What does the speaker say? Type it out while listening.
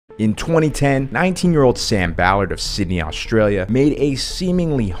In 2010, 19-year-old Sam Ballard of Sydney, Australia, made a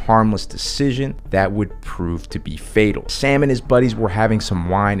seemingly harmless decision that would prove to be fatal. Sam and his buddies were having some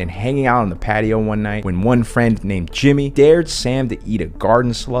wine and hanging out on the patio one night when one friend named Jimmy dared Sam to eat a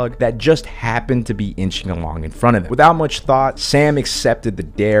garden slug that just happened to be inching along in front of them. Without much thought, Sam accepted the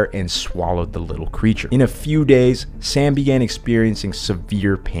dare and swallowed the little creature. In a few days, Sam began experiencing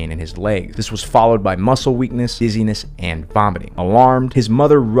severe pain in his legs. This was followed by muscle weakness, dizziness, and vomiting. Alarmed, his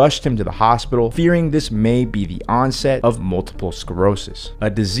mother rushed him to the hospital, fearing this may be the onset of multiple sclerosis, a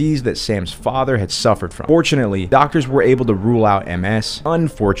disease that Sam's father had suffered from. Fortunately, doctors were able to rule out MS.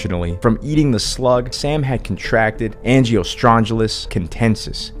 Unfortunately, from eating the slug, Sam had contracted Angiostrongylus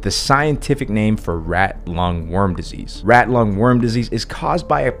contensis, the scientific name for rat lung worm disease. Rat lung worm disease is caused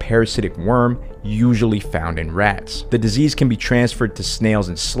by a parasitic worm usually found in rats. The disease can be transferred to snails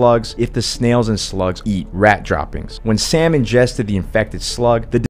and slugs if the snails and slugs eat rat droppings. When Sam ingested the infected slug,